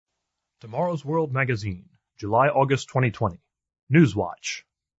Tomorrow's World Magazine, July-August 2020. Newswatch.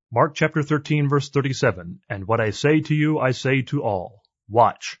 Mark chapter 13, verse 37, and what I say to you, I say to all.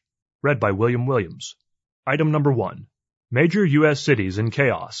 Watch. Read by William Williams. Item number 1. Major U.S. cities in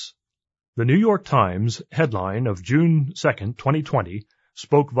chaos. The New York Times headline of June 2, 2020,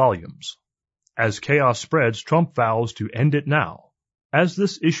 spoke volumes. As chaos spreads, Trump vows to end it now. As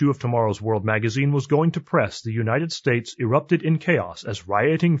this issue of Tomorrow's World magazine was going to press, the United States erupted in chaos as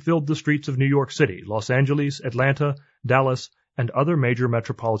rioting filled the streets of New York City, Los Angeles, Atlanta, Dallas, and other major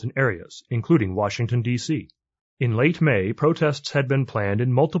metropolitan areas, including Washington, D.C. In late May, protests had been planned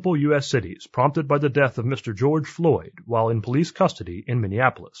in multiple U.S. cities, prompted by the death of Mr. George Floyd while in police custody in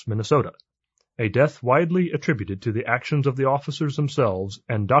Minneapolis, Minnesota, a death widely attributed to the actions of the officers themselves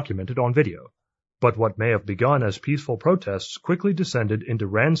and documented on video. But what may have begun as peaceful protests quickly descended into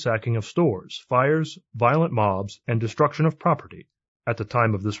ransacking of stores, fires, violent mobs, and destruction of property. At the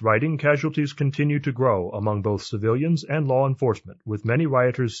time of this writing, casualties continue to grow among both civilians and law enforcement, with many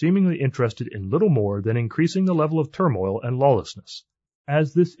rioters seemingly interested in little more than increasing the level of turmoil and lawlessness.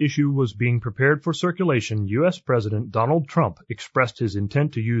 As this issue was being prepared for circulation, U.S. President Donald Trump expressed his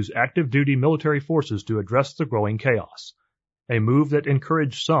intent to use active-duty military forces to address the growing chaos, a move that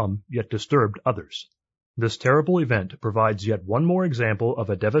encouraged some, yet disturbed others. This terrible event provides yet one more example of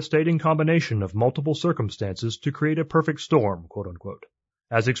a devastating combination of multiple circumstances to create a perfect storm, quote-unquote.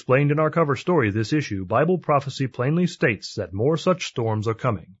 As explained in our cover story this issue, Bible prophecy plainly states that more such storms are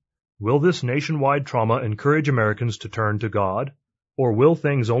coming. Will this nationwide trauma encourage Americans to turn to God, or will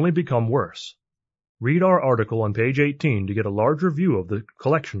things only become worse? Read our article on page 18 to get a larger view of the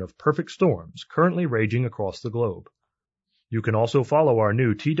collection of perfect storms currently raging across the globe. You can also follow our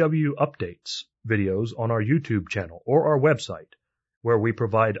new TW Updates videos on our YouTube channel or our website, where we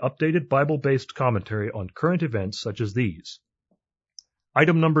provide updated Bible-based commentary on current events such as these.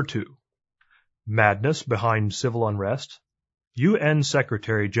 Item number 2. Madness behind civil unrest. UN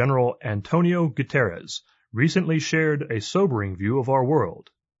Secretary-General Antonio Guterres recently shared a sobering view of our world,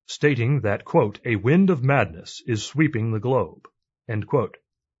 stating that, quote, a wind of madness is sweeping the globe, end quote.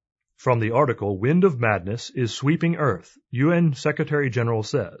 From the article, Wind of Madness is Sweeping Earth, UN Secretary-General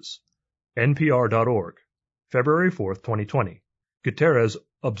says. NPR.org, February 4, 2020. Guterres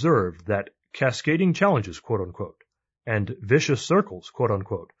observed that cascading challenges, quote-unquote, and vicious circles,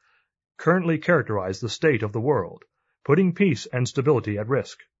 quote-unquote, currently characterize the state of the world, putting peace and stability at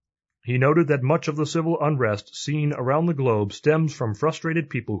risk. He noted that much of the civil unrest seen around the globe stems from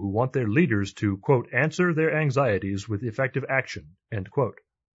frustrated people who want their leaders to, quote, answer their anxieties with effective action, end quote.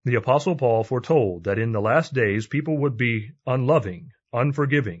 The Apostle Paul foretold that in the last days people would be unloving,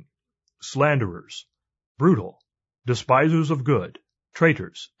 unforgiving, slanderers, brutal, despisers of good,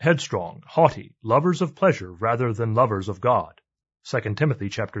 traitors, headstrong, haughty, lovers of pleasure rather than lovers of God. 2 Timothy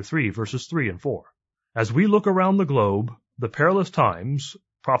chapter 3, verses 3 and 4. As we look around the globe, the perilous times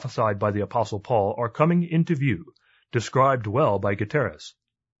prophesied by the Apostle Paul are coming into view, described well by Guterres.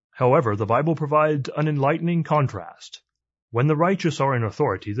 However, the Bible provides an enlightening contrast. When the righteous are in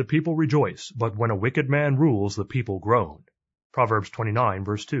authority, the people rejoice, but when a wicked man rules, the people groan. Proverbs 29,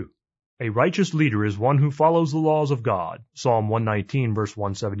 verse 2. A righteous leader is one who follows the laws of God. Psalm 119, verse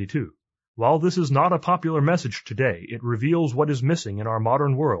 172. While this is not a popular message today, it reveals what is missing in our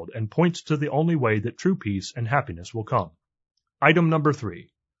modern world and points to the only way that true peace and happiness will come. Item number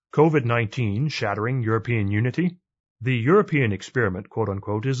 3. COVID-19 shattering European unity. The European experiment,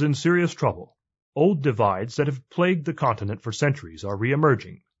 quote-unquote, is in serious trouble. Old divides that have plagued the continent for centuries are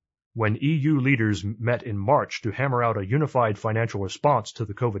re-emerging. When EU leaders met in March to hammer out a unified financial response to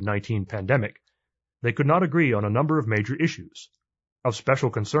the COVID-19 pandemic, they could not agree on a number of major issues. Of special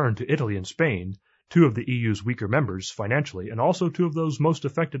concern to Italy and Spain, two of the EU's weaker members financially and also two of those most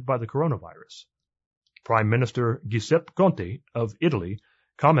affected by the coronavirus. Prime Minister Giuseppe Conte of Italy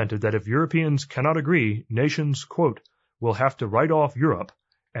commented that if Europeans cannot agree, nations, quote, will have to write off Europe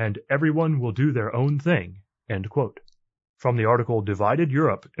and everyone will do their own thing, end quote. From the article, Divided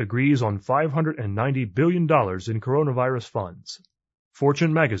Europe Agrees on $590 billion in Coronavirus Funds.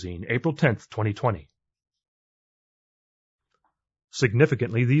 Fortune Magazine, April 10, 2020.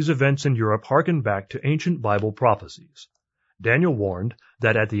 Significantly, these events in Europe harken back to ancient Bible prophecies. Daniel warned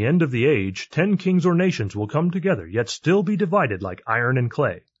that at the end of the age, 10 kings or nations will come together, yet still be divided like iron and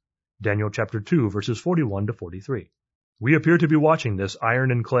clay. Daniel chapter 2, verses 41 to 43. We appear to be watching this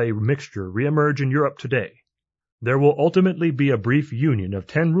iron and clay mixture reemerge in Europe today. There will ultimately be a brief union of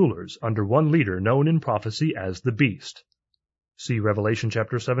 10 rulers under one leader known in prophecy as the Beast. See Revelation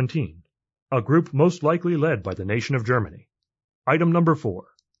chapter 17. A group most likely led by the nation of Germany. Item number 4.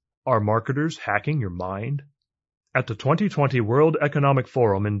 Are marketers hacking your mind? At the 2020 World Economic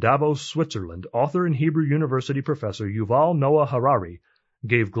Forum in Davos, Switzerland, author and Hebrew University professor Yuval Noah Harari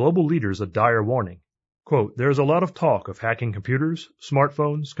gave global leaders a dire warning. Quote, "There is a lot of talk of hacking computers,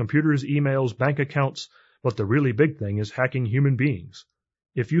 smartphones, computers, emails, bank accounts, but the really big thing is hacking human beings.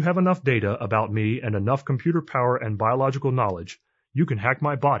 If you have enough data about me and enough computer power and biological knowledge, you can hack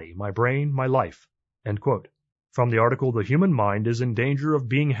my body, my brain, my life." End quote. From the article, "The Human Mind is in Danger of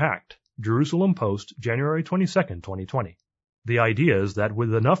Being Hacked," Jerusalem Post, January 22, 2020. The idea is that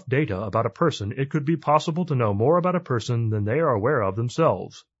with enough data about a person, it could be possible to know more about a person than they are aware of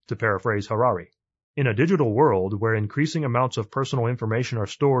themselves, to paraphrase Harari. In a digital world where increasing amounts of personal information are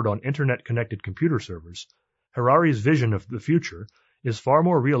stored on internet-connected computer servers, Harari's vision of the future is far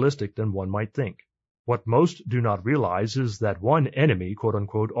more realistic than one might think. What most do not realize is that one enemy,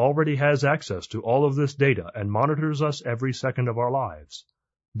 quote-unquote, already has access to all of this data and monitors us every second of our lives.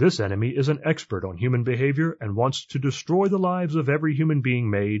 This enemy is an expert on human behavior and wants to destroy the lives of every human being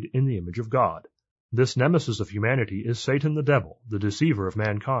made in the image of God. This nemesis of humanity is Satan the devil, the deceiver of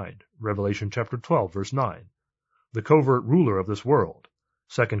mankind, Revelation chapter 12, verse 9, the covert ruler of this world,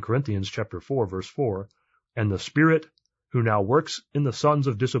 2 Corinthians chapter 4, verse 4, and the spirit who now works in the sons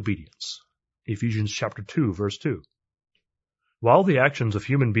of disobedience, Ephesians chapter 2, verse 2. While the actions of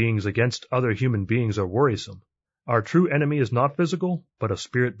human beings against other human beings are worrisome, our true enemy is not physical, but a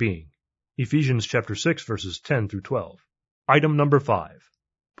spirit being. Ephesians chapter 6, verses 10 through 12. Item number 5.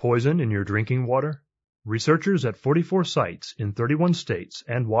 Poison in your drinking water? Researchers at 44 sites in 31 states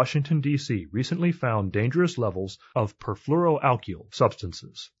and Washington, D.C. recently found dangerous levels of perfluoroalkyl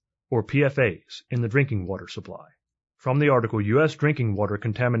substances, or PFAs, in the drinking water supply. From the article, U.S. Drinking Water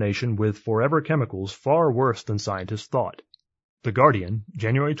Contamination with Forever Chemicals Far Worse Than Scientists Thought. The Guardian,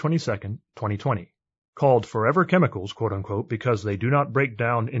 January 22, 2020. Called forever chemicals, quote-unquote, because they do not break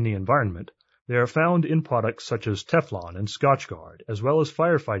down in the environment, they are found in products such as Teflon and Scotchgard, as well as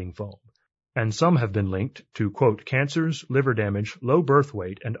firefighting foam, and some have been linked to, quote, cancers, liver damage, low birth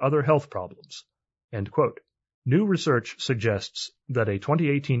weight, and other health problems, end quote. New research suggests that a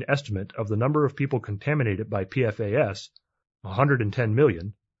 2018 estimate of the number of people contaminated by PFAS, 110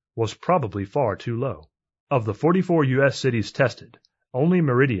 million, was probably far too low. Of the 44 U.S. cities tested, only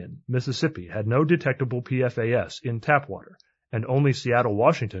Meridian, Mississippi had no detectable PFAS in tap water, and only Seattle,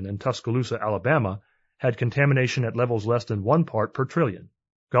 Washington, and Tuscaloosa, Alabama had contamination at levels less than 1 part per trillion.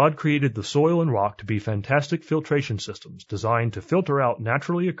 God created the soil and rock to be fantastic filtration systems designed to filter out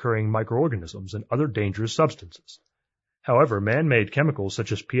naturally occurring microorganisms and other dangerous substances. However, man-made chemicals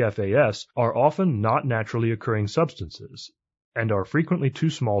such as PFAS are often not naturally occurring substances and are frequently too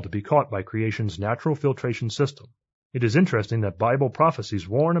small to be caught by creation's natural filtration system. It is interesting that Bible prophecies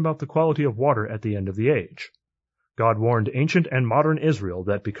warn about the quality of water at the end of the age. God warned ancient and modern Israel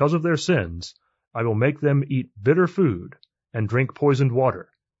that because of their sins, I will make them eat bitter food and drink poisoned water,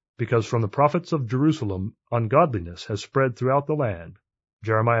 because from the prophets of Jerusalem ungodliness has spread throughout the land.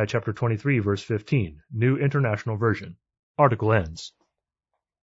 Jeremiah chapter 23, verse 15, New International Version. Article ends.